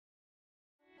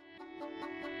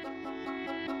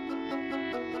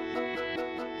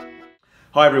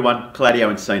Hi everyone, Claudio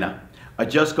Encina. I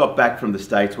just got back from the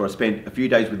States where I spent a few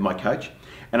days with my coach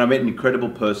and I met an incredible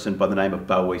person by the name of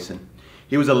Eason.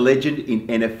 He was a legend in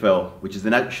NFL, which is the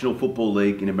National Football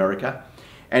League in America,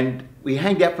 and we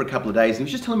hanged out for a couple of days and he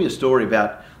was just telling me a story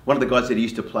about one of the guys that he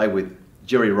used to play with,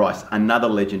 Jerry Rice, another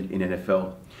legend in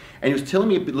NFL. And he was telling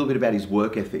me a little bit about his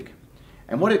work ethic.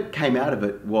 And what it came out of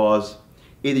it was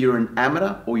either you're an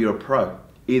amateur or you're a pro,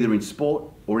 either in sport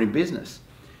or in business.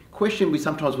 Question we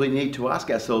sometimes need to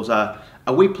ask ourselves are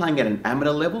we playing at an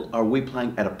amateur level or are we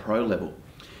playing at a pro level?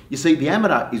 You see, the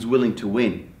amateur is willing to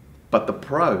win, but the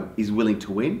pro is willing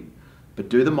to win, but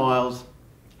do the miles,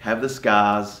 have the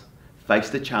scars,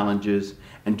 face the challenges,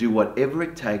 and do whatever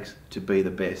it takes to be the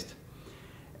best.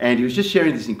 And he was just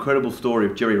sharing this incredible story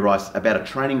of Jerry Rice about a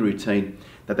training routine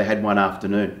that they had one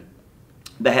afternoon.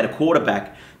 They had a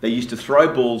quarterback that used to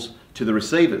throw balls to the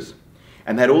receivers.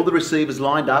 And they had all the receivers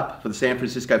lined up for the San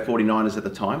Francisco 49ers at the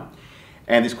time.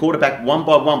 And this quarterback, one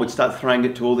by one, would start throwing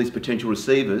it to all these potential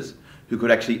receivers who could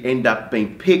actually end up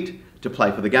being picked to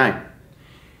play for the game.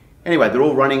 Anyway, they're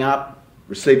all running up.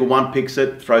 Receiver 1 picks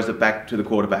it, throws it back to the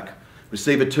quarterback.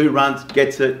 Receiver 2 runs,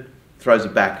 gets it, throws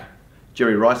it back.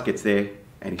 Jerry Rice gets there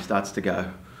and he starts to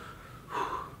go,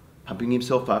 pumping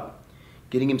himself up,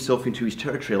 getting himself into his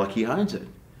territory like he owns it.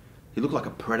 He looked like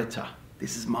a predator.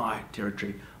 This is my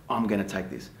territory. I'm going to take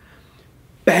this.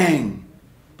 Bang!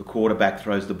 The quarterback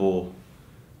throws the ball.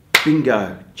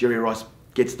 Bingo! Jerry Rice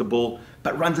gets the ball,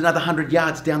 but runs another 100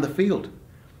 yards down the field.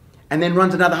 And then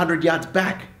runs another 100 yards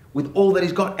back with all that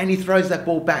he's got, and he throws that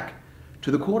ball back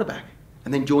to the quarterback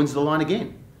and then joins the line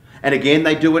again. And again,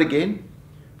 they do it again.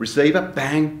 Receiver,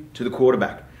 bang, to the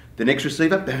quarterback. The next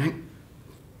receiver, bang,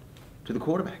 to the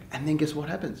quarterback. And then guess what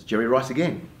happens? Jerry Rice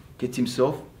again gets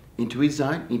himself into his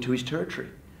zone, into his territory.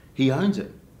 He owns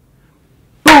it.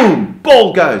 Boom!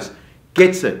 Ball goes.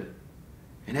 Gets it.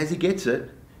 And as he gets it,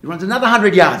 he runs another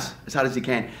 100 yards as hard as he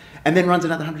can. And then runs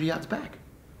another 100 yards back.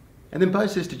 And then Bo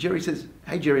says to Jerry, says,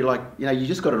 hey Jerry, you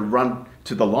just got to run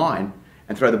to the line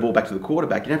and throw the ball back to the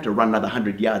quarterback. You don't have to run another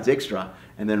 100 yards extra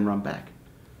and then run back.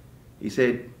 He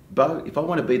said, Bo, if I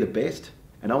want to be the best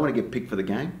and I want to get picked for the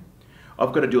game,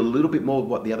 I've got to do a little bit more of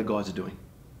what the other guys are doing.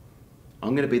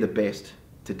 I'm going to be the best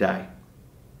today.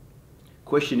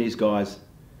 Question is, guys,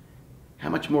 how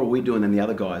much more are we doing than the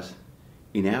other guys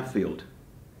in our field?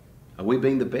 Are we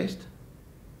being the best?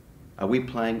 Are we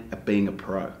playing at being a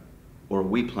pro? Or are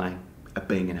we playing at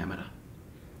being an amateur?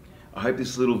 I hope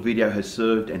this little video has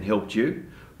served and helped you.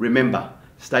 Remember,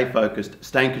 stay focused,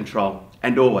 stay in control,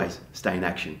 and always stay in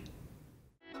action.